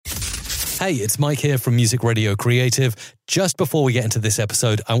Hey, it's Mike here from Music Radio Creative. Just before we get into this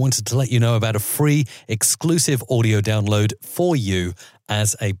episode, I wanted to let you know about a free exclusive audio download for you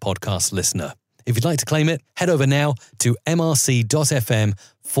as a podcast listener. If you'd like to claim it, head over now to mrc.fm/play.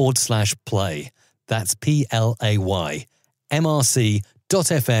 That's PLAY. mrc.fm/play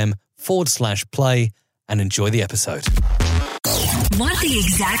and enjoy the episode. Want the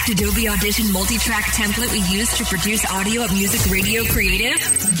exact Adobe Audition multi-track template we use to produce audio at Music Radio Creative?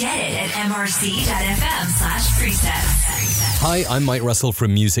 Get it at mrc.fm/presets. Hi, I'm Mike Russell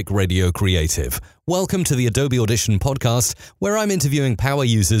from Music Radio Creative. Welcome to the Adobe Audition podcast, where I'm interviewing power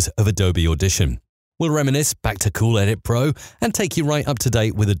users of Adobe Audition. We'll reminisce back to Cool Edit Pro and take you right up to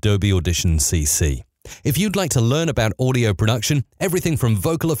date with Adobe Audition CC. If you'd like to learn about audio production, everything from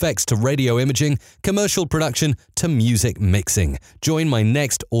vocal effects to radio imaging, commercial production to music mixing, join my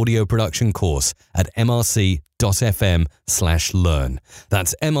next audio production course at mrc.fm/learn.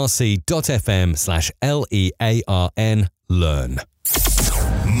 That's mrc.fm/LEARN learn.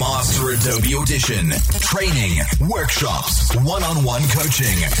 Master Adobe Audition. Training, workshops, one-on-one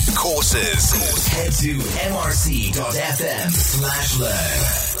coaching, courses. Head to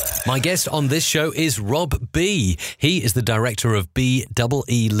mrc.fm/learn. My guest on this show is Rob B. He is the director of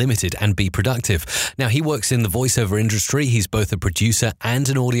BEE Limited and Be Productive. Now, he works in the voiceover industry. He's both a producer and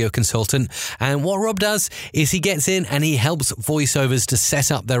an audio consultant. And what Rob does is he gets in and he helps voiceovers to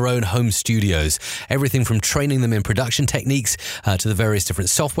set up their own home studios. Everything from training them in production techniques to the various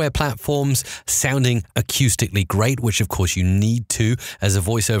different software platforms, sounding acoustically great, which of course you need to as a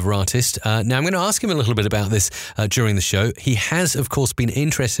voiceover artist. Now, I'm going to ask him a little bit about this during the show. He has, of course, been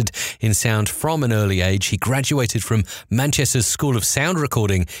interested in sound from an early age. He graduated from Manchester's School of Sound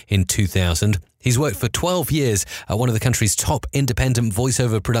Recording in 2000. He's worked for 12 years at one of the country's top independent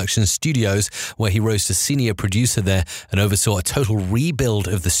voiceover production studios, where he rose to senior producer there and oversaw a total rebuild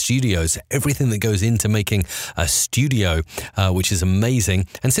of the studios, everything that goes into making a studio, which is amazing.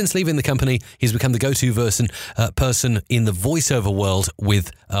 And since leaving the company, he's become the go-to person in the voiceover world with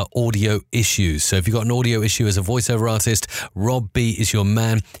audio issues. So if you've got an audio issue as a voiceover artist, Rob B is your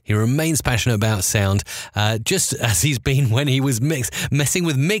man. He remains passionate about sound, just as he's been when he was messing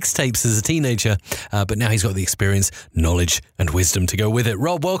with mixtapes as a teenager. But now he's got the experience, knowledge and wisdom to go with it.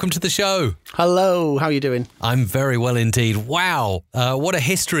 Rob, welcome to the show. Hello, how are you doing? I'm very well indeed. Wow, what a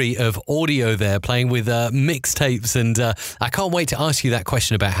history of audio there, playing with mixtapes. And I can't wait to ask you that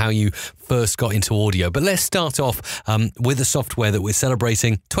question about how you first got into audio. But let's start off with the software that we're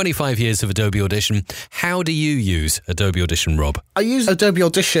celebrating, 25 years of Adobe Audition. How do you use Adobe Audition, Rob? I use Adobe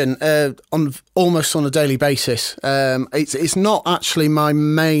Audition almost on a daily basis. It's not actually my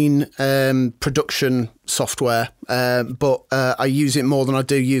main production software, but I use it more than I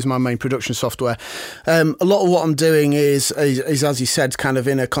do use my main production software. A lot of what I'm doing is, as you said, kind of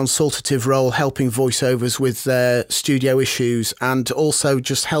in a consultative role, helping voiceovers with their studio issues and also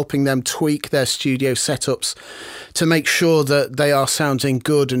just helping them tweak their studio setups to make sure that they are sounding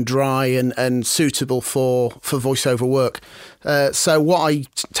good and dry and suitable for voiceover work. So what I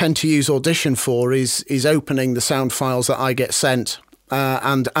tend to use Audition for is opening the sound files that I get sent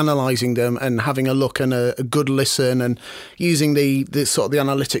and analysing them and having a look and a good listen and using the sort of the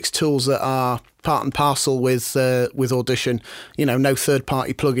analytics tools that are part and parcel with Audition. You know, no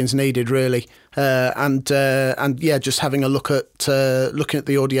third-party plugins needed really, and just having a look at looking at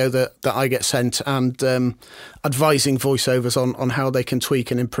the audio that I get sent and advising voiceovers on how they can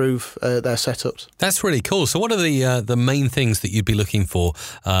tweak and improve their setups. That's really cool. So, what are the main things that you'd be looking for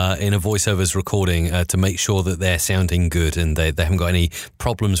in a voiceover's recording to make sure that they're sounding good and they haven't got any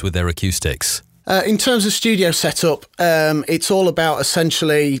problems with their acoustics? In terms of studio setup, it's all about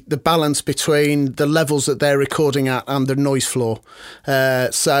essentially the balance between the levels that they're recording at and the noise floor.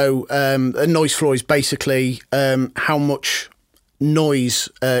 So a noise floor is basically how much noise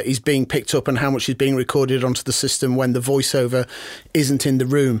is being picked up and how much is being recorded onto the system when the voiceover isn't in the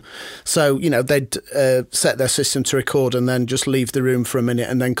room. So, you know, they'd set their system to record and then just leave the room for a minute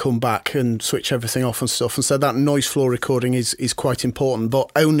and then come back and switch everything off and stuff. And so that noise floor recording is quite important,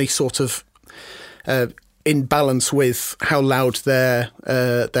 but only sort of in balance with how loud their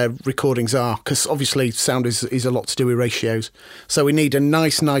recordings are, because obviously sound is a lot to do with ratios. So we need a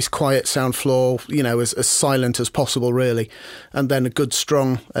nice quiet sound floor, you know, as silent as possible really, and then a good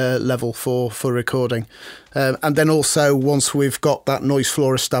strong level for recording. And then also, once we've got that noise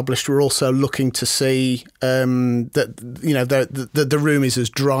floor established, we're also looking to see that, you know, the room is as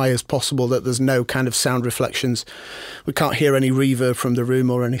dry as possible, that there's no kind of sound reflections. We can't hear any reverb from the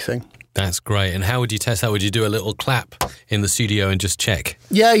room or anything. That's great. And how would you test that? Would you do a little clap in the studio and just check?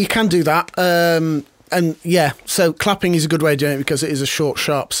 Yeah, you can do that. And yeah, so clapping is a good way of doing it because it is a short,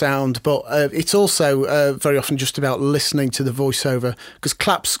 sharp sound, but it's also very often just about listening to the voiceover, because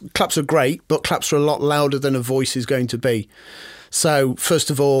claps are great, but claps are a lot louder than a voice is going to be. So first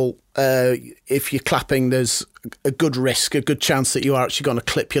of all, if you're clapping, there's a good chance that you are actually going to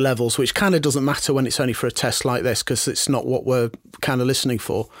clip your levels, which kind of doesn't matter when it's only for a test like this, because it's not what we're kind of listening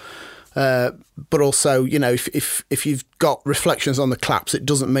for. But also, you know, if you've got reflections on the claps, it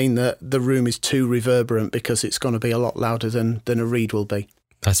doesn't mean that the room is too reverberant, because it's going to be a lot louder than a reed will be.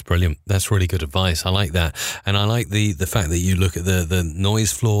 That's brilliant. That's really good advice. I like that. And I like the fact that you look at the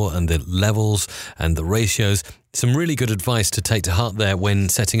noise floor and the levels and the ratios. Some really good advice to take to heart there when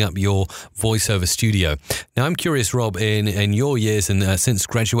setting up your voiceover studio. Now, I'm curious, Rob, in your years and since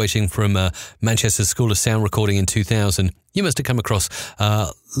graduating from Manchester School of Sound Recording in 2000, you must have come across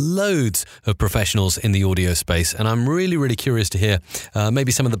loads of professionals in the audio space. And I'm really, really curious to hear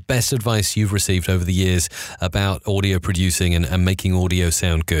maybe some of the best advice you've received over the years about audio producing and making audio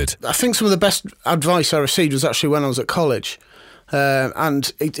sound good. I think some of the best advice I received was actually when I was at college.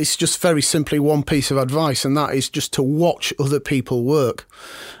 And it's just very simply one piece of advice, and that is just to watch other people work.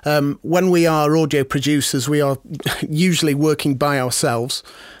 When we are audio producers, we are usually working by ourselves.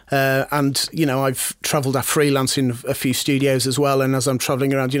 And, you know, I've travelled, I freelance in a few studios as well. And as I'm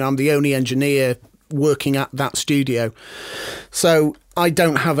travelling around, you know, I'm the only engineer working at that studio. So I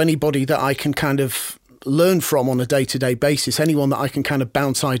don't have anybody that I can kind of learn from on a day-to-day basis, anyone that I can kind of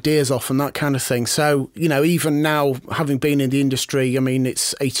bounce ideas off and that kind of thing. So, you know, even now, having been in the industry, I mean,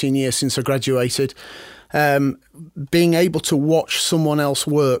 it's 18 years since I graduated, being able to watch someone else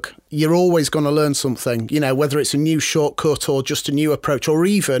work, you're always going to learn something, you know, whether it's a new shortcut or just a new approach, or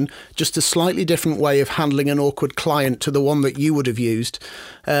even just a slightly different way of handling an awkward client to the one that you would have used.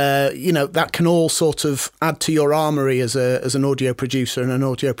 You know, that can all sort of add to your armoury as an audio producer and an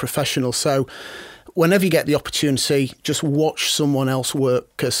audio professional. So whenever you get the opportunity, just watch someone else work,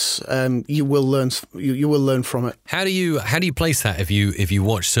 because you will learn. You will learn from it. How do you place that if you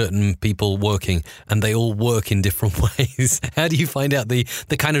watch certain people working and they all work in different ways? How do you find out the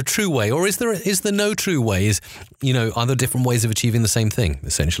kind of true way, or is there no true way? Are there different ways of achieving the same thing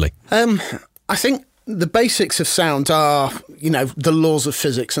essentially? I think the basics of sound are, you know, the laws of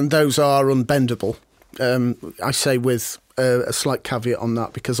physics, and those are unbendable. I say with a slight caveat on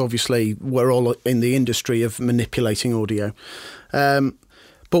that, because obviously we're all in the industry of manipulating audio. But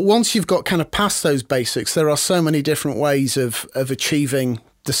once you've got kind of past those basics, there are so many different ways of achieving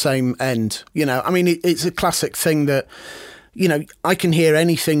the same end. You know, I mean, it's a classic thing that, you know, I can hear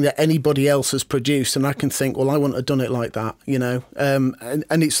anything that anybody else has produced and I can think, well, I wouldn't have done it like that, you know.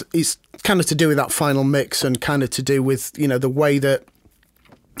 And it's kind of to do with that final mix, and kind of to do with, you know, the way that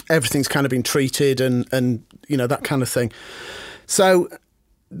everything's kind of been treated and you know, that kind of thing. So,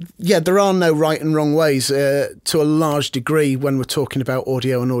 yeah, there are no right and wrong ways to a large degree when we're talking about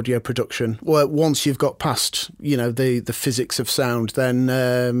audio and audio production. Well, once you've got past, you know, the physics of sound,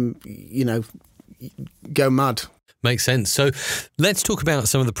 then, you know, go mad. Makes sense. So let's talk about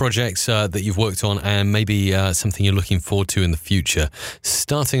some of the projects that you've worked on, and maybe something you're looking forward to in the future.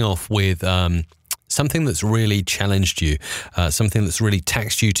 Starting off with something that's really challenged you, something that's really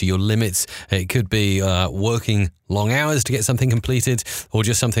taxed you to your limits. It could be working long hours to get something completed, or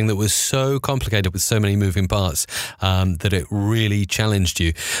just something that was so complicated with so many moving parts that it really challenged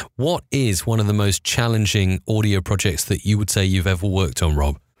you. What is one of the most challenging audio projects that you would say you've ever worked on,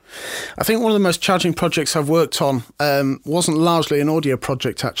 Rob? I think one of the most challenging projects I've worked on wasn't largely an audio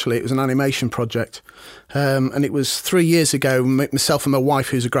project, actually. It was an animation project. And it was 3 years ago, myself and my wife,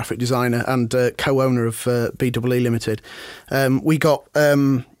 who's a graphic designer and co-owner of BEE Limited, we got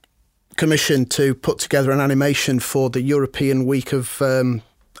commissioned to put together an animation for the European Week of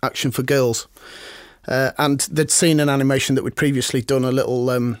Action for Girls. And they'd seen an animation that we'd previously done, a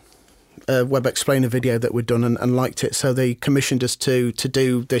little web explainer video that we'd done, and liked it. So they commissioned us to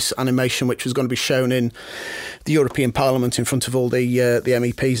do this animation, which was going to be shown in the European Parliament in front of all the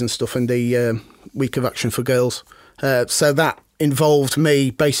MEPs and stuff in the Week of Action for Girls. So that involved me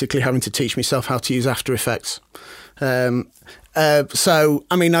basically having to teach myself how to use After Effects. So,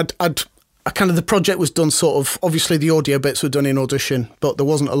 I mean, the project was done sort of, obviously the audio bits were done in Audition, but there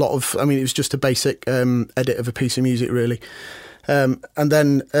wasn't a lot of, I mean, it was just a basic edit of a piece of music, really. And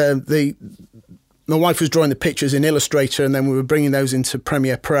then my wife was drawing the pictures in Illustrator, and then we were bringing those into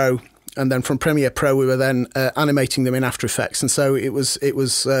Premiere Pro, and then from Premiere Pro we were then animating them in After Effects. And so it was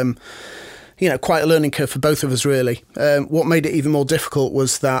you know, quite a learning curve for both of us, really. What made it even more difficult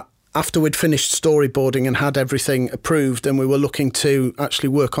was that after we'd finished storyboarding and had everything approved and we were looking to actually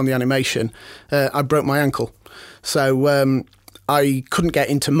work on the animation, I broke my ankle. So I couldn't get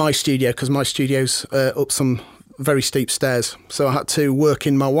into my studio because my studio's up some very steep stairs. So I had to work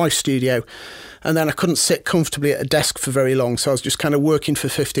in my wife's studio. And then I couldn't sit comfortably at a desk for very long. So I was just kind of working for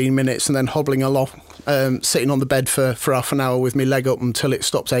 15 minutes and then hobbling along, sitting on the bed for half an hour with my leg up until it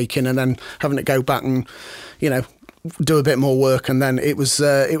stopped aching, and then having to go back and, do a bit more work. And then it was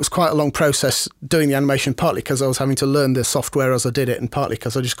quite a long process doing the animation, partly because I was having to learn the software as I did it, and partly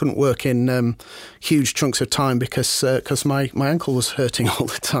because I just couldn't work in huge chunks of time because my ankle was hurting all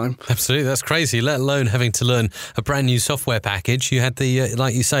the time. Absolutely, that's crazy, let alone having to learn a brand new software package. You had the,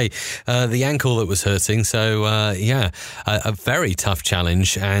 like you say, the ankle that was hurting. So, a very tough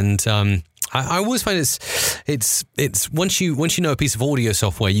challenge. And I always find it's once you know a piece of audio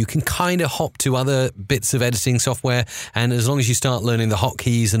software, you can kind of hop to other bits of editing software, and as long as you start learning the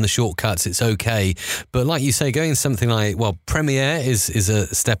hotkeys and the shortcuts, it's okay. But like you say, going something like, Premiere is a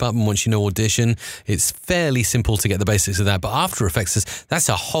step up, and once you know Audition, it's fairly simple to get the basics of that. But After Effects, that's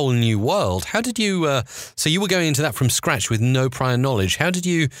a whole new world. How did you? So you were going into that from scratch with no prior knowledge. How did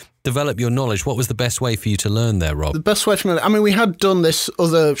you develop your knowledge? What was the best way for you to learn there, Rob? The best way for me, we had done this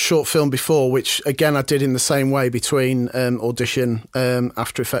other short film before, which again I did in the same way between Audition,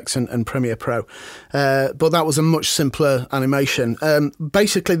 After Effects and Premiere Pro, but that was a much simpler animation.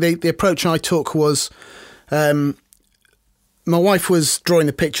 Basically the approach I took was, my wife was drawing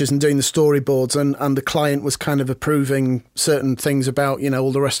the pictures and doing the storyboards, and the client was kind of approving certain things about,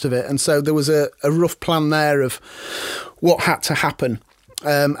 all the rest of it. And so there was a rough plan there of what had to happen.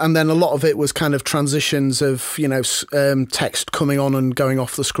 And then a lot of it was kind of transitions of, text coming on and going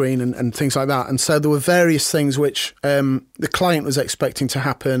off the screen and things like that. And so there were various things which the client was expecting to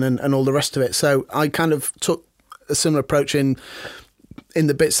happen and all the rest of it. So I kind of took a similar approach in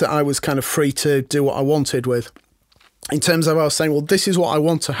the bits that I was kind of free to do what I wanted with. In terms of, I was saying, well, this is what I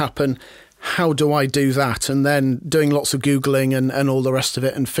want to happen. How do I do that? And then doing lots of Googling and all the rest of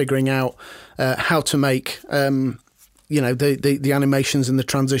it, and figuring out how to make the animations and the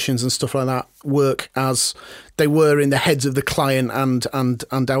transitions and stuff like that work as they were in the heads of the client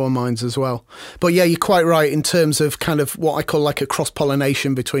and our minds as well. But yeah, you're quite right in terms of kind of what I call like a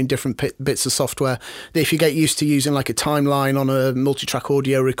cross-pollination between different bits of software. If you get used to using like a timeline on a multi-track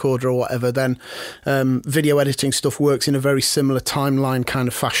audio recorder or whatever, then video editing stuff works in a very similar timeline kind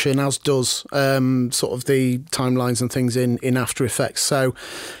of fashion, as does sort of the timelines and things in After Effects. So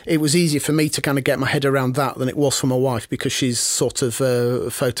it was easier for me to kind of get my head around that than it was for my wife, because she's sort of a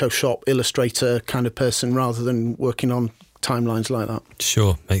Photoshop illustrator kind of person rather than working on timelines like that.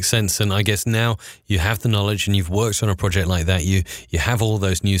 Sure, makes sense. And I guess now you have the knowledge and you've worked on a project like that, you have all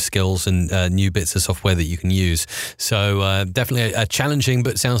those new skills and new bits of software that you can use. So definitely a challenging,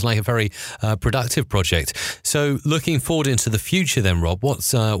 but sounds like a very productive project. So looking forward into the future then, Rob,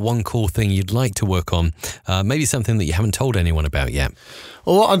 what's one cool thing you'd like to work on? Maybe something that you haven't told anyone about yet.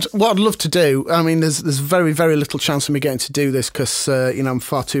 Well, what I'd love to do, there's very, very little chance of me getting to do this because, I'm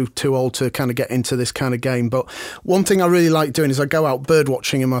far too old to kind of get into this kind of game. But one thing I really like doing is I go out bird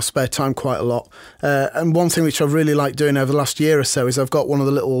watching in my spare time quite a lot. And one thing which I've really liked doing over the last year or so is I've got one of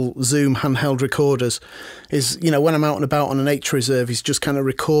the little Zoom handheld recorders. Is, when I'm out and about on a nature reserve, he's just kind of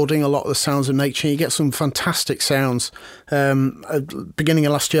recording a lot of the sounds of nature. You get some fantastic sounds. Beginning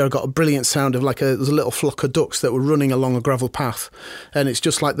of last year, I got a brilliant sound of there's a little flock of ducks that were running along a gravel path. And it's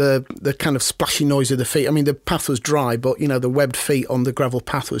just like the kind of splashy noise of the feet. The path was dry, but, the webbed feet on the gravel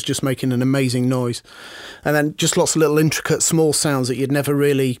path was just making an amazing noise. And then just lots of little intricate small sounds that you'd never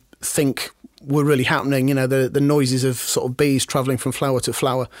really think were really happening. The noises of sort of bees travelling from flower to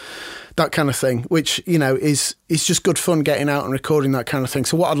flower, that kind of thing, which, is just good fun getting out and recording that kind of thing.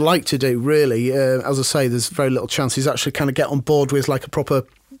 So what I'd like to do, really, as I say, there's very little chance, is actually kind of get on board with like a proper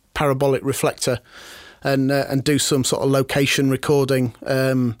parabolic reflector and do some sort of location recording,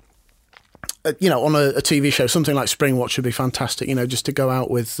 on a TV show. Something like Spring Watch would be fantastic, just to go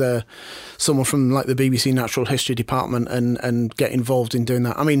out with someone from like the BBC Natural History Department and get involved in doing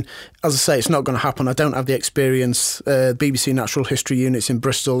that. As I say, it's not going to happen. I don't have the experience. BBC Natural History Unit's in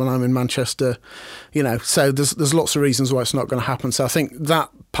Bristol and I'm in Manchester, so there's lots of reasons why it's not going to happen. So I think that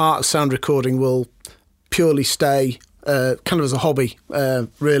part of sound recording will purely stay kind of as a hobby,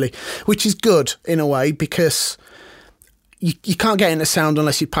 really, which is good in a way, because you can't get into sound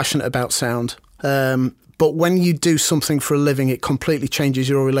unless you're passionate about sound. But when you do something for a living, it completely changes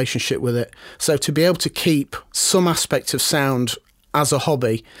your relationship with it. So to be able to keep some aspect of sound as a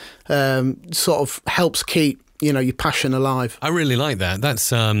hobby sort of helps keep your passion alive. I really like that.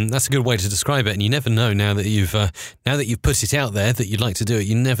 That's a good way to describe it. And you never know, now that you've put it out there that you'd like to do it,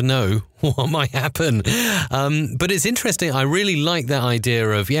 you never know what might happen. But it's interesting. I really like that idea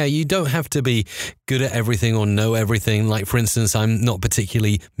of, you don't have to be good at everything or know everything. Like, for instance, I'm not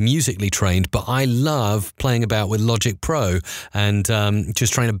particularly musically trained, but I love playing about with Logic Pro and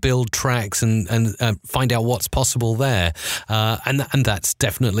just trying to build tracks and find out what's possible there. And that's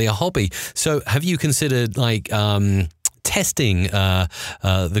definitely a hobby. So have you considered testing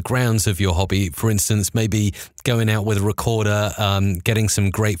the grounds of your hobby? For instance, maybe going out with a recorder, getting some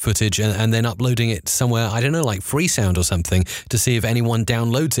great footage and then uploading it somewhere, I don't know, like Freesound or something, to see if anyone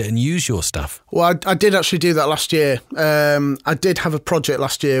downloads it and use your stuff. Well, I did actually do that last year. I did have a project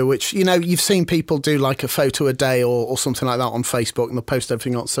last year, which, you've seen people do like a photo a day or something like that on Facebook, and they'll post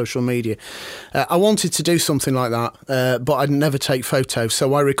everything on social media. I wanted to do something like that, but I'd never take photos.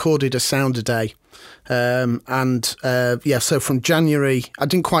 So I recorded a sound a day. So from January, I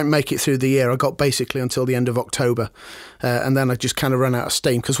didn't quite make it through the year. I got basically until the end of October, and then I just kind of ran out of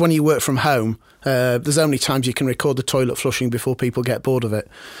steam, because when you work from home, there's only times you can record the toilet flushing before people get bored of it.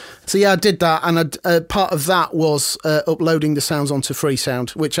 So I did that, and part of that was uploading the sounds onto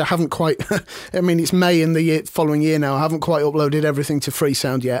Freesound, which I haven't quite. I mean, it's May in the following year now. I haven't quite uploaded everything to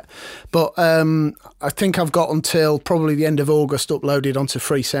Freesound yet, but I think I've got until probably the end of August uploaded onto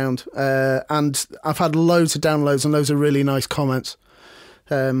Freesound, and I've had loads of downloads and loads of really nice comments,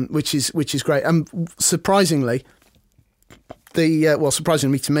 which is great. And surprisingly,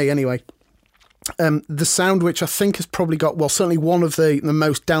 surprisingly to me anyway, the sound which I think has probably got, certainly one of the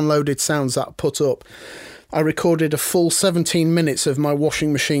most downloaded sounds that I put up, I recorded a full 17 minutes of my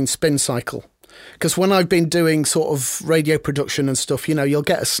washing machine spin cycle. Because when I've been doing sort of radio production and stuff, you'll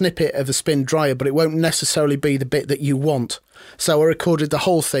get a snippet of a spin dryer, but it won't necessarily be the bit that you want. So I recorded the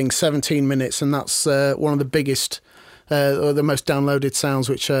whole thing, 17 minutes, and that's one of the biggest, or the most downloaded sounds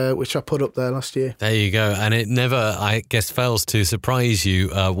which I put up there last year. There you go. And it never, I guess, fails to surprise you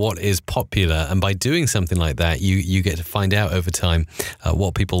what is popular. And by doing something like that, you get to find out over time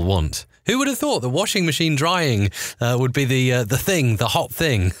what people want. Who would have thought the washing machine drying would be the hot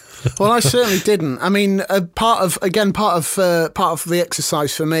thing? Well, I certainly didn't. I mean, part of the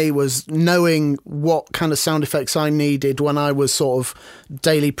exercise for me was knowing what kind of sound effects I needed when I was sort of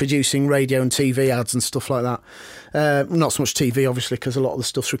daily producing radio and TV ads and stuff like that. Not so much TV, obviously, because a lot of the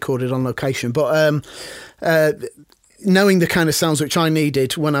stuff's recorded on location, but knowing the kind of sounds which I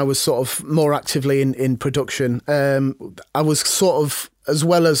needed when I was sort of more actively in production, I was sort of, as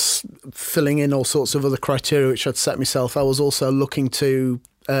well as filling in all sorts of other criteria which I'd set myself, I was also looking to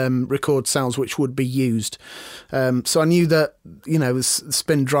record sounds which would be used. So I knew that, the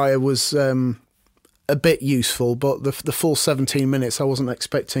spin dryer was a bit useful, but the full 17 minutes, I wasn't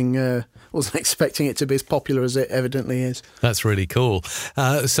expecting it to be as popular as it evidently is. That's really cool.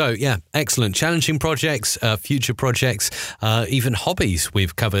 Excellent. Challenging projects, future projects, even hobbies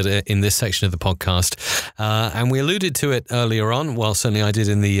we've covered in this section of the podcast. And we alluded to it earlier on, well, certainly I did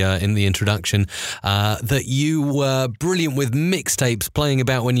in the introduction, that you were brilliant with mixtapes, playing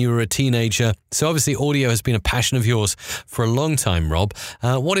about when you were a teenager. So obviously audio has been a passion of yours for a long time, Rob.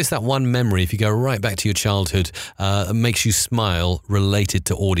 What is that one memory, if you go right back to your childhood, that makes you smile related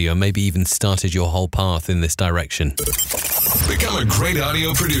to audio, maybe even started your whole path in this direction? Become a great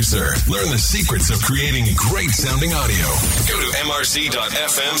audio producer. Learn the secrets of creating great sounding audio. Go to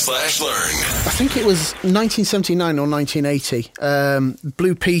mrc.fm/learn. I think it was 1979 or 1980.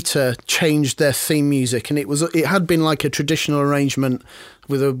 Blue Peter changed their theme music, and it had been like a traditional arrangement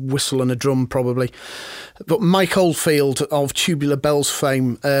with a whistle and a drum probably. But Mike Oldfield of Tubular Bells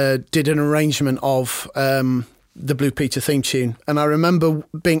fame did an arrangement of the Blue Peter theme tune, and I remember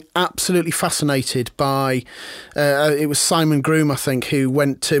being absolutely fascinated by it was Simon Groom, I think, who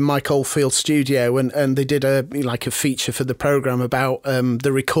went to Mike Oldfield's studio and they did a feature for the programme about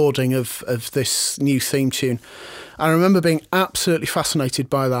the recording of this new theme tune. I remember being absolutely fascinated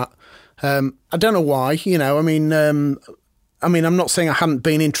by that. I don't know why, I mean, I'm not saying I hadn't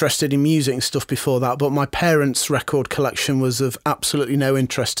been interested in music and stuff before that, but my parents' record collection was of absolutely no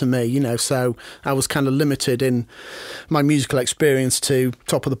interest to me, so I was kind of limited in my musical experience to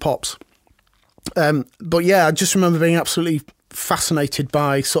Top of the Pops. But yeah, I just remember being absolutely fascinated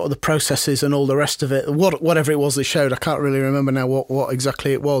by sort of the processes and all the rest of it. Whatever it was they showed, I can't really remember now what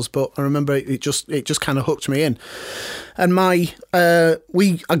exactly it was, but I remember it just kind of hooked me in. And I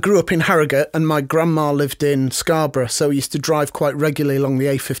grew up in Harrogate, and my grandma lived in Scarborough, so we used to drive quite regularly along the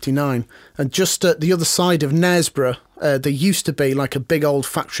A59. And just at the other side of Knaresborough, there used to be like a big old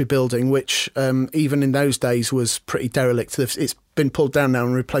factory building, which even in those days was pretty derelict. It's been pulled down now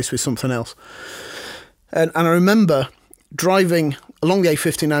and replaced with something else. And I remember driving along the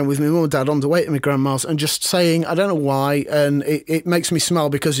A59 with my mum and dad on the way to my grandma's and just saying, I don't know why, and it makes me smile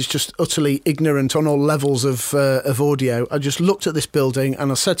because it's just utterly ignorant on all levels of audio. I just looked at this building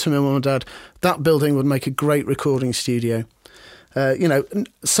and I said to my mum and dad, that building would make a great recording studio.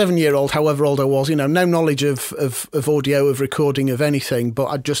 7-year-old, however old I was, no knowledge of audio, of recording, of anything, but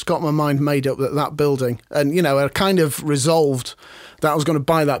I just got my mind made up that building. And, I kind of resolved that I was going to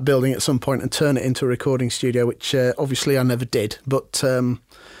buy that building at some point and turn it into a recording studio, which obviously I never did. But,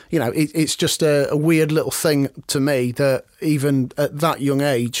 it's just a weird little thing to me that even at that young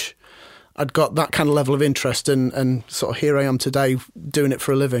age, I'd got that kind of level of interest and sort of here I am today doing it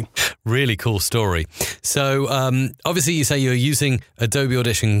for a living. Really cool story. So obviously you say you're using Adobe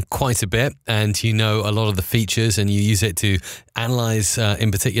Audition quite a bit and you know a lot of the features and you use it to analyze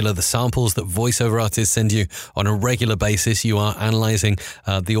in particular the samples that voiceover artists send you on a regular basis. You are analyzing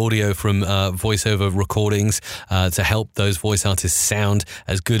the audio from voiceover recordings to help those voice artists sound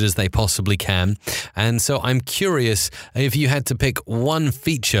as good as they possibly can. And so I'm curious if you had to pick one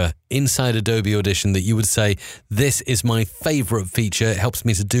feature inside Adobe Audition that you would say, this is my favorite feature, it helps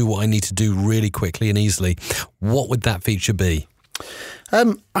me to do what I need to do really quickly and easily. What would that feature be?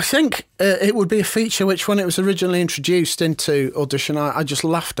 I think it would be a feature which, when it was originally introduced into Audition, I just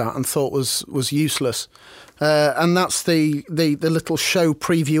laughed at and thought was useless. And that's the little show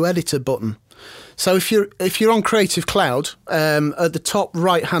preview editor button. So if you're on Creative Cloud, at the top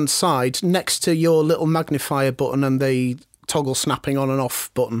right hand side, next to your little magnifier button and the toggle snapping on and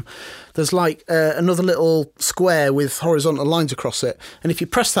off button, there's like another little square with horizontal lines across it, and if you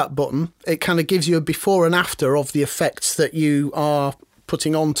press that button, it kind of gives you a before and after of the effects that you are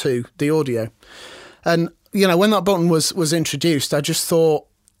putting onto the audio. And when that button was introduced, I just thought,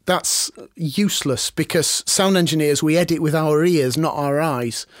 that's useless, because sound engineers, we edit with our ears, not our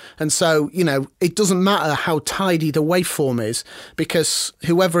eyes. And so, it doesn't matter how tidy the waveform is, because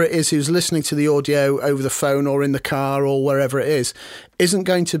whoever it is who's listening to the audio over the phone or in the car or wherever it is, isn't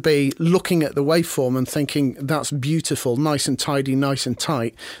going to be looking at the waveform and thinking, that's beautiful, nice and tidy, nice and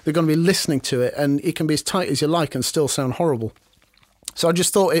tight. They're going to be listening to it, and it can be as tight as you like and still sound horrible. So I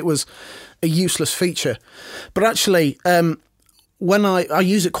just thought it was a useless feature. But actually, when I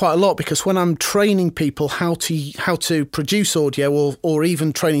use it quite a lot, because when I'm training people how to produce audio or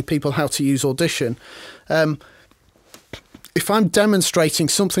even training people how to use Audition, if I'm demonstrating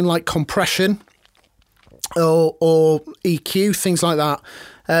something like compression or EQ, things like that,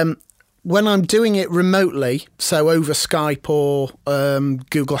 when I'm doing it remotely, so over Skype or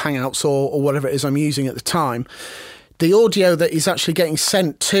Google Hangouts or whatever it is I'm using at the time, the audio that is actually getting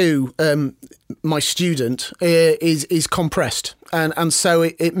sent to my student is compressed. And so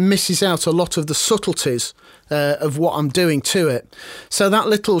it misses out a lot of the subtleties of what I'm doing to it. So that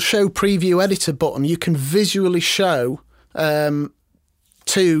little show preview editor button, you can visually show to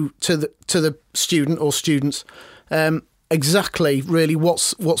the student or students exactly really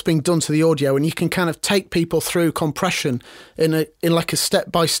what's being done to the audio, and you can kind of take people through compression in like a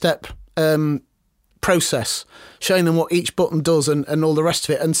step-by-step process, showing them what each button does and all the rest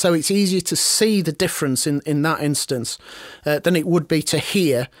of it. And so it's easier to see the difference in that instance than it would be to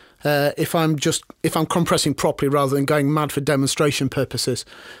hear if I'm compressing properly rather than going mad for demonstration purposes.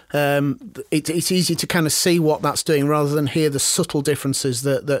 It's easy to kind of see what that's doing rather than hear the subtle differences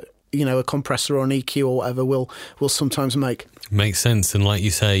that a compressor or an EQ or whatever will sometimes make. Makes sense. And like you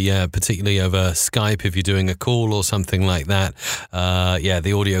say, yeah, particularly over Skype, if you're doing a call or something like that,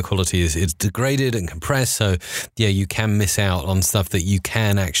 the audio quality is degraded and compressed. So, yeah, you can miss out on stuff that you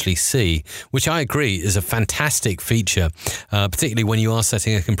can actually see, which I agree is a fantastic feature, particularly when you are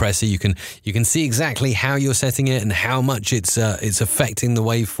setting a compressor. You can see exactly how you're setting it and how much it's affecting the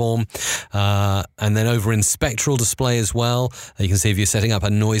waveform. And then over in spectral display as well, you can see if you're setting up a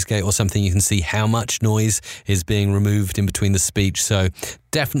noise gate or something, you can see how much noise is being removed in between the speech. So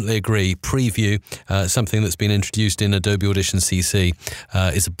definitely agree. Preview, something that's been introduced in Adobe Audition CC,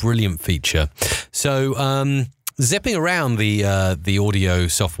 is a brilliant feature. So zipping around the audio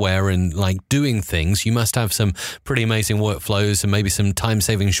software and like doing things, you must have some pretty amazing workflows and maybe some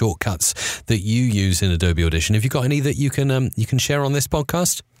time-saving shortcuts that you use in Adobe Audition. Have you got any that you can share on this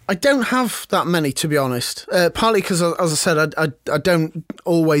podcast? I don't have that many, to be honest. Partly because, as I said, I don't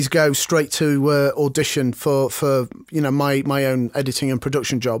always go straight to Audition for my own editing and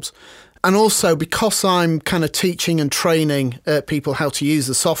production jobs, and also because I'm kind of teaching and training people how to use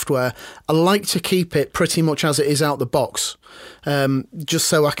the software. I like to keep it pretty much as it is out the box, just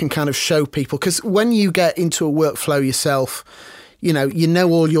so I can kind of show people. Because when you get into a workflow yourself, you know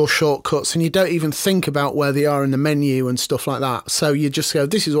all your shortcuts, and you don't even think about where they are in the menu and stuff like that. So you just go,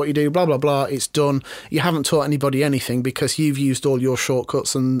 this is what you do, blah, blah, blah, it's done. You haven't taught anybody anything because you've used all your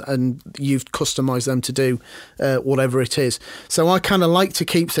shortcuts and you've customized them to do whatever it is. So I kind of like to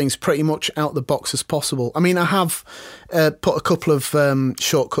keep things pretty much out the box as possible. I mean, I have put a couple of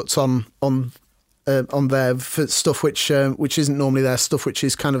shortcuts on there for stuff which isn't normally there, stuff which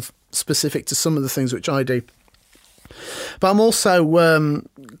is kind of specific to some of the things which I do. But I'm also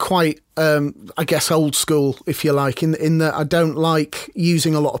quite, I guess, old school, if you like, in that I don't like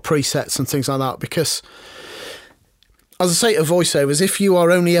using a lot of presets and things like that because, as I say to voiceovers, if you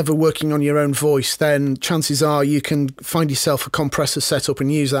are only ever working on your own voice, then chances are you can find yourself a compressor set up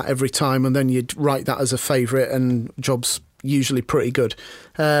and use that every time, and then you'd write that as a favourite, and job's usually pretty good.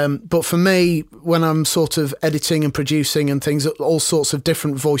 But for me, when I'm sort of editing and producing and things, all sorts of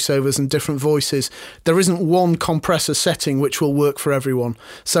different voiceovers and different voices, there isn't one compressor setting which will work for everyone.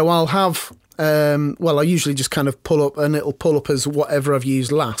 So I'll have, I usually just kind of pull up, and it'll pull up as whatever I've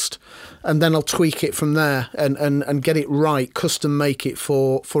used last. And then I'll tweak it from there and get it right, custom make it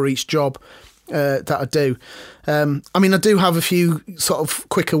for each job that I do. I mean, I do have a few sort of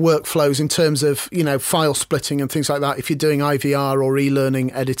quicker workflows in terms of, file splitting and things like that. If you're doing IVR or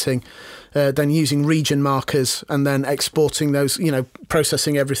e-learning editing, then using region markers and then exporting those,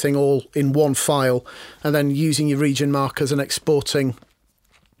 processing everything all in one file, and then using your region markers and exporting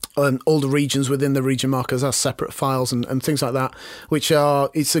all the regions within the region markers as separate files and things like that,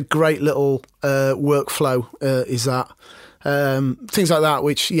 it's a great little workflow, is that. Things like that,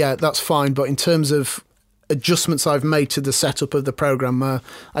 which, that's fine. But in terms of adjustments I've made to the setup of the program,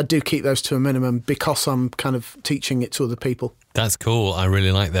 I do keep those to a minimum because I'm kind of teaching it to other people. That's cool. I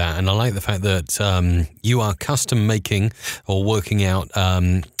really like that. And I like the fact that you are custom making or working out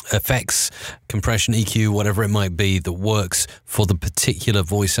effects, compression, EQ, whatever it might be that works for the particular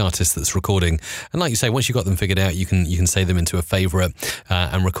voice artist that's recording. And like you say, once you've got them figured out, you can save them into a favourite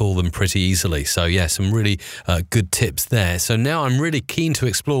and recall them pretty easily. So yeah, some really good tips there. So now I'm really keen to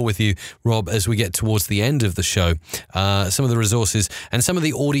explore with you, Rob, as we get towards the end of the show, some of the resources and some of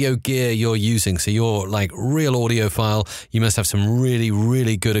the audio gear you're using. So you're like real audiophile. You must have some really,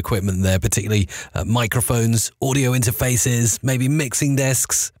 really good equipment there, particularly microphones, audio interfaces, maybe mixing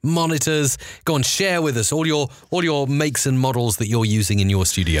desks, monitors. Go on, share with us all your makes and models that you're using in your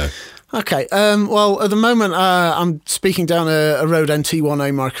studio. Okay. Well, at the moment, I'm speaking down a Rode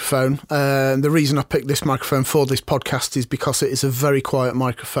NT1A microphone. The reason I picked this microphone for this podcast is because it is a very quiet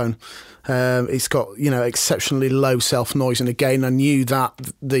microphone. It's got, exceptionally low self-noise. And again, I knew that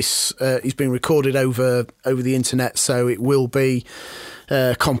this is being recorded over the internet, so it will be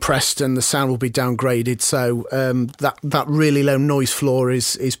compressed and the sound will be downgraded. So that really low noise floor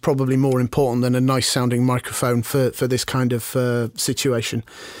is probably more important than a nice sounding microphone for this kind of situation.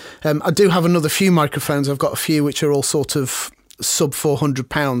 I do have another few microphones. I've got a few which are all sort of sub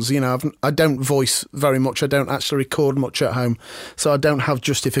 £400. I don't voice very much. I don't actually record much at home, so I don't have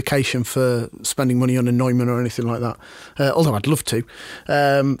justification for spending money on a Neumann or anything like that, although I'd love to.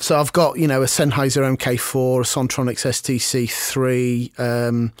 So I've got a Sennheiser MK4, a Sontronics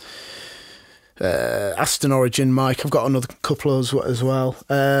STC3, Aston Origin mic. I've got another couple as well.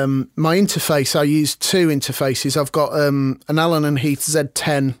 My interface, I use two interfaces. I've got an Allen & Heath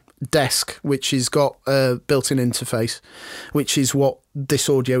Z10 desk, which has got a built-in interface, which is what this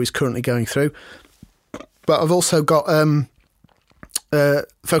audio is currently going through. But I've also got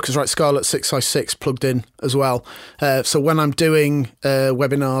Focusrite Scarlett 6i6 plugged in as well. So when I'm doing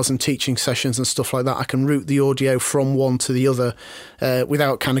webinars and teaching sessions and stuff like that, I can route the audio from one to the other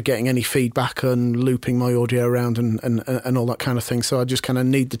without kind of getting any feedback and looping my audio around and all that kind of thing. So I just kind of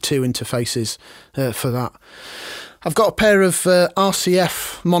need the two interfaces for that. I've got a pair of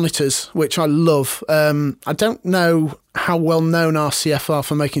RCF monitors, which I love. I don't know how well known RCF are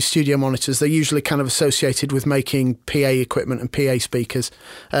for making studio monitors. They're usually kind of associated with making PA equipment and PA speakers.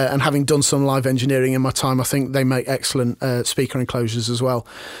 And having done some live engineering in my time, I think they make excellent speaker enclosures as well.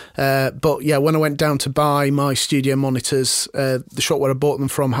 But yeah, when I went down to buy my studio monitors, the shop where I bought them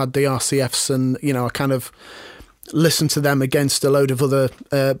from had the RCFs, and I kind of listened to them against a load of other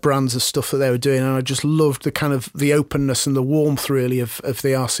brands of stuff that they were doing, and I just loved the kind of the openness and the warmth really of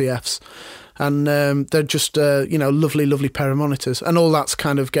the RCFs. And they're just lovely pair of monitors, and all that's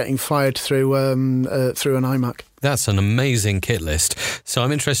kind of getting fired through an iMac. That's an amazing kit list. So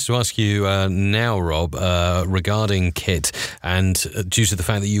I'm interested to ask you now, Rob, regarding kit, and due to the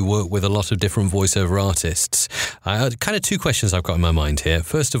fact that you work with a lot of different voiceover artists, kind of two questions I've got in my mind here.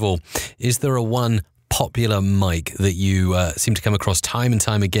 First of all, is there a one popular mic that you seem to come across time and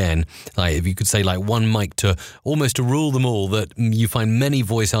time again? Like, if you could say like one mic to almost to rule them all that you find many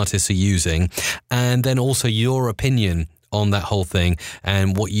voice artists are using, and then also your opinion on that whole thing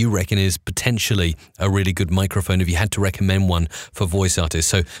and what you reckon is potentially a really good microphone if you had to recommend one for voice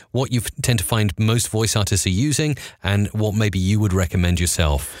artists. So what you tend to find most voice artists are using and what maybe you would recommend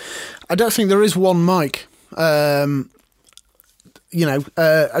yourself. I don't think there is one mic. I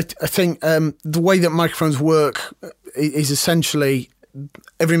think the way that microphones work is essentially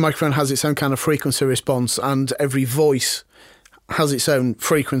every microphone has its own kind of frequency response and every voice has its own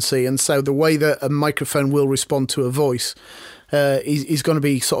frequency, and so the way that a microphone will respond to a voice is going to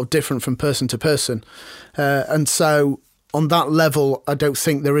be sort of different from person to person, and so on that level I don't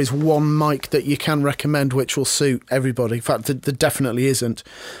think there is one mic that you can recommend which will suit everybody. In fact, there definitely isn't.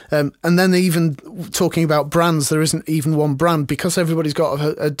 And then even talking about brands, there isn't even one brand because everybody's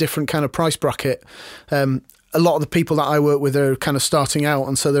got a different kind of price bracket. A lot of the people that I work with are kind of starting out,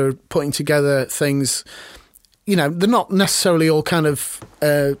 and so they're putting together things. They're not necessarily all kind of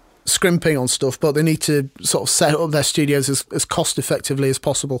scrimping on stuff, but they need to sort of set up their studios as cost effectively as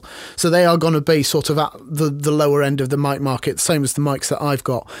possible. So they are going to be sort of at the lower end of the mic market, same as the mics that I've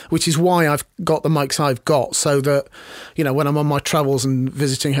got, which is why I've got the mics I've got, so that, when I'm on my travels and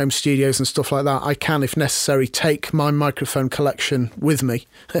visiting home studios and stuff like that, I can, if necessary, take my microphone collection with me.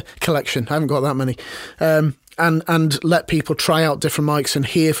 Collection, I haven't got that many. And let people try out different mics and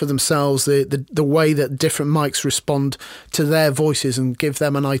hear for themselves the way that different mics respond to their voices and give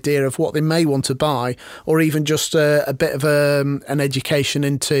them an idea of what they may want to buy, or even just a bit of an education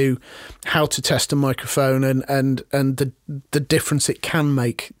into how to test a microphone and the difference it can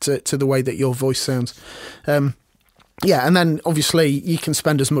make to the way that your voice sounds. Yeah, and then obviously you can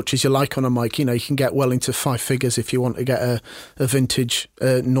spend as much as you like on a mic. You can get well into 5 figures if you want to get a vintage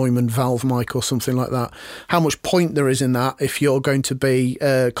Neumann valve mic or something like that. How much point there is in that if you're going to be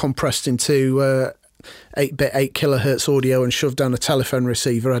compressed into 8-bit 8 kilohertz audio and shoved down a telephone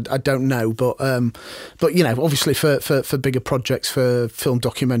receiver, I don't know, but obviously for bigger projects, for film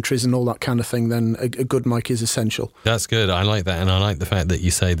documentaries and all that kind of thing, then a good mic is essential. That's good. I like that, and I like the fact that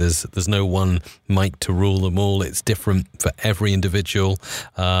you say there's no one mic to rule them all. It's different for every individual,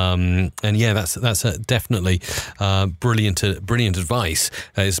 and yeah, that's definitely brilliant advice.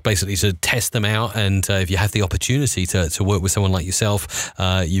 It's basically to test them out, and if you have the opportunity to work with someone like yourself,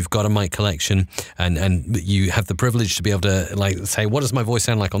 you've got a mic collection, and you have the privilege to be able to say, what does my voice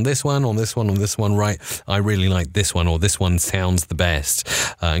sound like on this one, right? I really like this one, or this one sounds the best,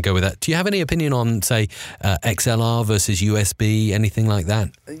 and go with that. Do you have any opinion on, say, XLR versus USB, anything like that?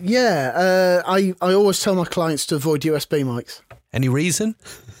 Yeah, I always tell my clients to avoid USB mics. Any reason?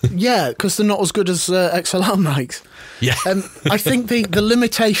 Yeah, because they're not as good as XLR mics. Yeah. I think the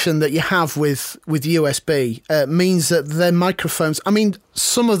limitation that you have with USB means that their microphones, I mean,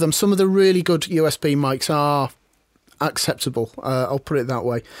 some of the really good USB mics are acceptable, I'll put it that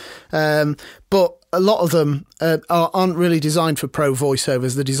way. But a lot of them aren't really designed for pro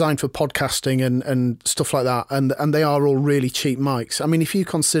voiceovers. They're designed for podcasting and stuff like that. And they are all really cheap mics. I mean, if you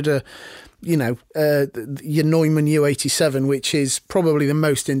consider, your Neumann U87, which is probably the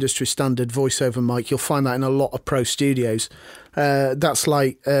most industry standard voiceover mic, you'll find that in a lot of pro studios. That's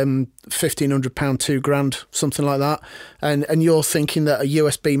like £1,500, £2,000, something like that. And you're thinking that a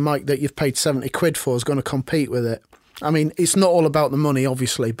USB mic that you've paid 70 quid for is going to compete with it. I mean, it's not all about the money,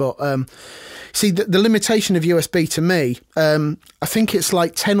 obviously, but see, the limitation of USB to me, I think it's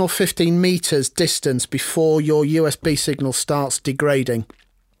like 10 or 15 metres distance before your USB signal starts degrading.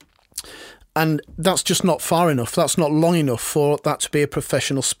 And that's just not far enough. That's not long enough for that to be a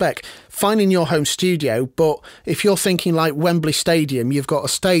professional spec. Fine in your home studio, but if you're thinking like Wembley Stadium, you've got a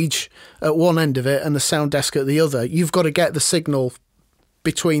stage at one end of it and the sound desk at the other. You've got to get the signal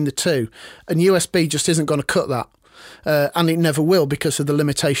between the two. And USB just isn't going to cut that. And it never will because of the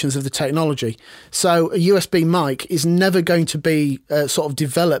limitations of the technology. So a USB mic is never going to be sort of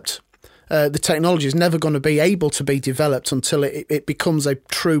developed. The technology is never going to be able to be developed until it becomes a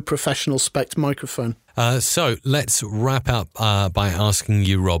true professional spec microphone. So let's wrap up by asking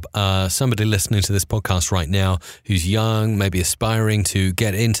you, Rob, somebody listening to this podcast right now who's young, maybe aspiring to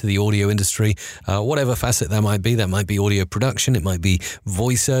get into the audio industry, whatever facet that might be audio production, it might be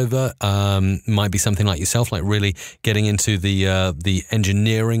voiceover, might be something like yourself, like really getting into the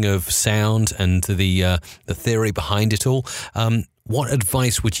engineering of sound and the theory behind it all. What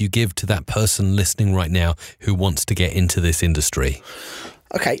advice would you give to that person listening right now who wants to get into this industry?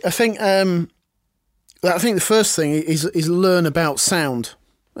 Okay, I think the first thing is learn about sound.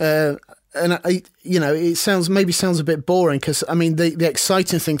 it sounds a bit boring because, I mean, the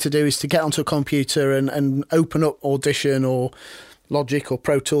exciting thing to do is to get onto a computer and open up Audition or Logic or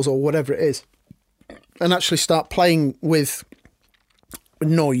Pro Tools or whatever it is and actually start playing with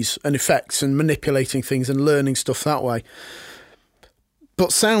noise and effects and manipulating things and learning stuff that way.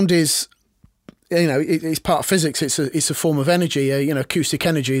 But sound is, it's part of physics. It's a form of energy. Acoustic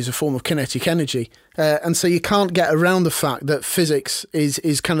energy is a form of kinetic energy, and so you can't get around the fact that physics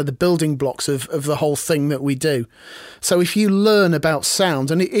is kind of the building blocks of the whole thing that we do. So if you learn about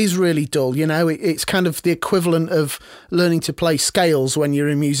sound, and it is really dull, it's kind of the equivalent of learning to play scales when you're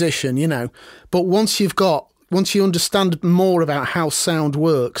a musician, But once you understand more about how sound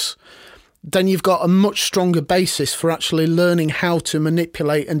works, then you've got a much stronger basis for actually learning how to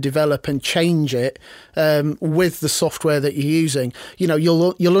manipulate and develop and change it with the software that you're using.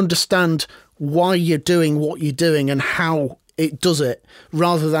 You'll understand why you're doing what you're doing and how it does it,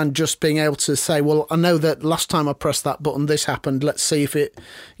 rather than just being able to say, well, I know that last time I pressed that button, this happened. Let's see if it,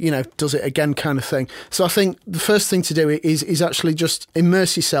 does it again, kind of thing. So I think the first thing to do is actually just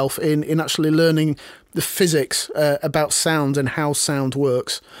immerse yourself in actually learning the physics about sound and how sound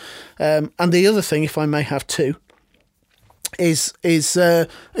works. And the other thing, if I may have two, is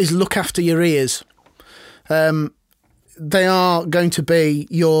look after your ears. They are going to be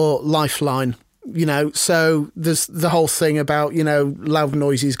your lifeline. So there's the whole thing about, loud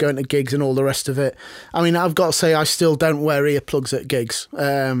noises going to gigs and all the rest of it. I mean, I've got to say I still don't wear earplugs at gigs,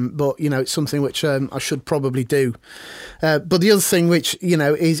 but, it's something which I should probably do. But the other thing which,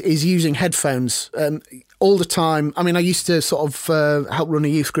 is using headphones all the time. I mean, I used to sort of help run a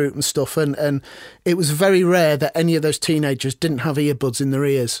youth group and stuff, and it was very rare that any of those teenagers didn't have earbuds in their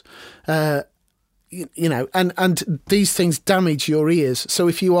ears. And these things damage your ears. So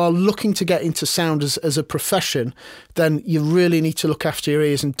if you are looking to get into sound as a profession, then you really need to look after your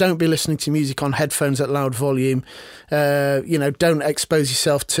ears and don't be listening to music on headphones at loud volume. Don't expose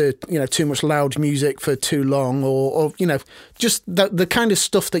yourself to, too much loud music for too long or just the kind of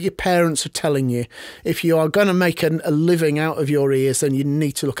stuff that your parents are telling you. If you are going to make a living out of your ears, then you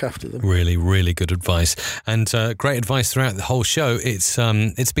need to look after them. Really, really good advice, and great advice throughout the whole show. It's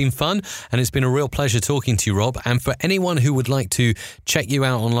been fun, and it's been a real pleasure talking to you, Rob. And for anyone who would like to check you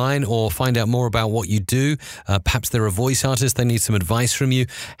out online or find out more about what you do, perhaps they're a voice artist, they need some advice from you,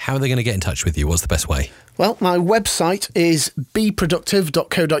 how are they going to get in touch with you? What's the best way? Well, my website is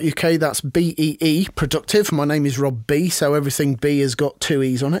beproductive.co.uk. That's BEE, productive. My name is Rob B, so everything B has got two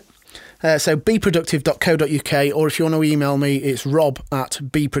E's on it. So beproductive.co.uk, or if you want to email me, it's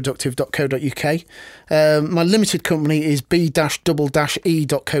rob@beproductive.co.uk. My limited company is b-e.co.uk.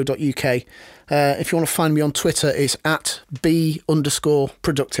 If you want to find me on Twitter, it's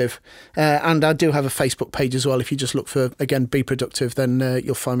 @b_productive. And I do have a Facebook page as well. If you just look for, again, Be Productive, then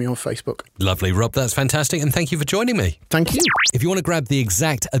you'll find me on Facebook. Lovely, Rob. That's fantastic. And thank you for joining me. Thank you. If you want to grab the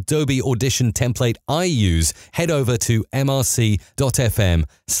exact Adobe Audition template I use, head over to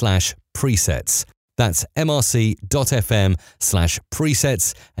mrc.fm/presets. That's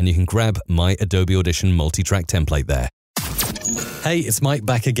mrc.fm/presets, and you can grab my Adobe Audition multi-track template there. Hey, it's Mike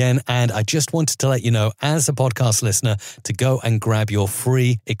back again, and I just wanted to let you know, as a podcast listener, to go and grab your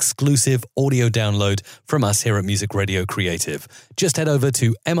free exclusive audio download from us here at Music Radio Creative. Just head over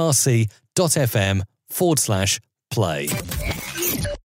to mrc.fm/play.